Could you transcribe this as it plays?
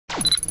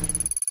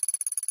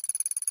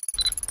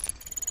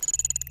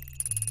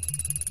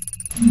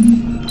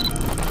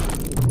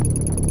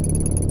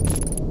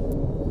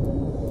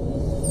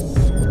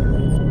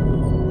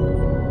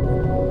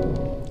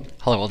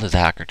Hello, this is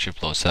Hacker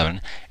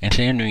 7, and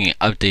today I'm doing an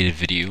updated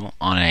video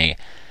on a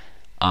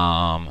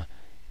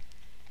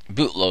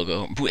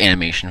boot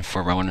animation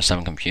for my Windows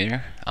 7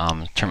 computer.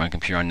 Turn my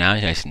computer on now,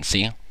 as you guys can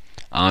see.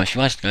 If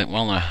you want to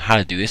know how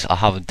to do this, I'll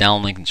have a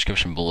download link in the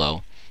description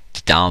below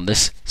to download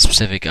this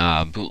specific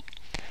boot,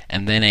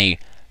 and then a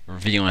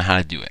video on how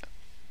to do it.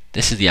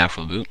 This is the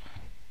actual boot.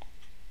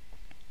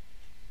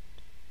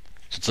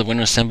 So it's the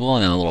Windows symbol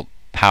and then a little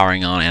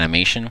powering on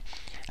animation.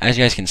 As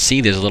you guys can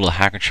see, there's a little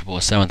Hacker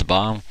 7 at the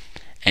bottom,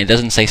 and it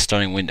doesn't say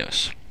starting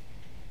Windows.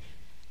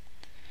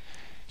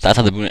 So that's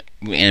how the boot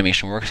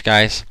animation works,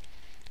 guys.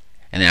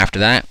 And then after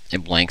that,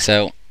 it blanks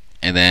out,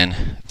 and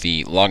then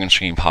the login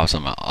screen pops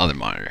on my other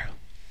monitor.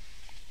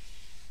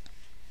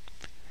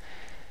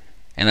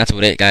 And that's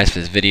about it, guys, for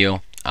this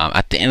video.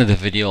 At the end of the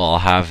video, I'll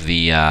have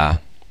the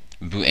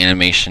boot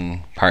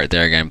animation part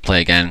there again,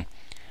 play again.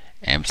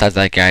 And besides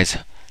that, guys,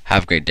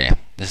 have a great day.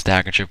 This is the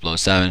Hacker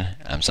 7.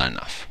 I'm signing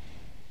off.